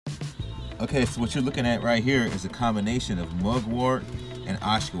Okay, so what you're looking at right here is a combination of mugwort and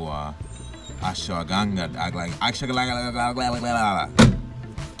ashwaganda.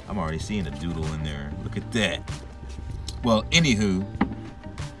 I'm already seeing a doodle in there. Look at that. Well, anywho,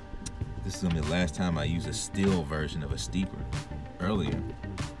 this is gonna be the last time I use a still version of a steeper. Earlier,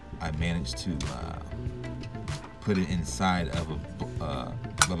 I managed to put it inside of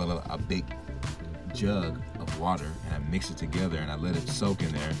a big jug of water, and I mixed it together and I let it soak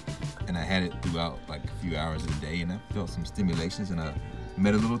in there, and I had it throughout like a few hours of the day, and I felt some stimulations, and I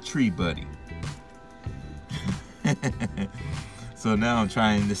met a little tree buddy. So now I'm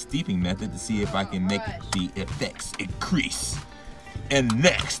trying the steeping method to see if I can make the effects increase. And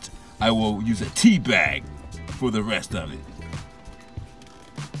next, I will use a tea bag for the rest of it.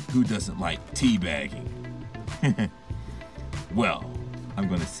 Who doesn't like tea bagging? Well, I'm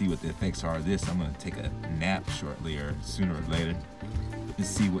gonna see what the effects are of this. I'm gonna take a nap shortly or sooner or later and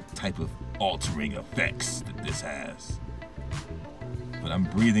see what type of altering effects that this has. But I'm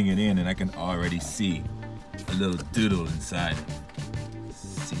breathing it in and I can already see a little doodle inside it.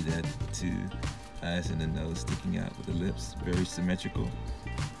 See that too? Eyes and the nose sticking out with the lips, very symmetrical.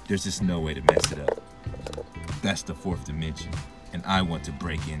 There's just no way to mess it up. That's the fourth dimension, and I want to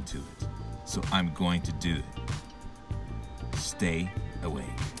break into it. So I'm going to do it. Stay awake.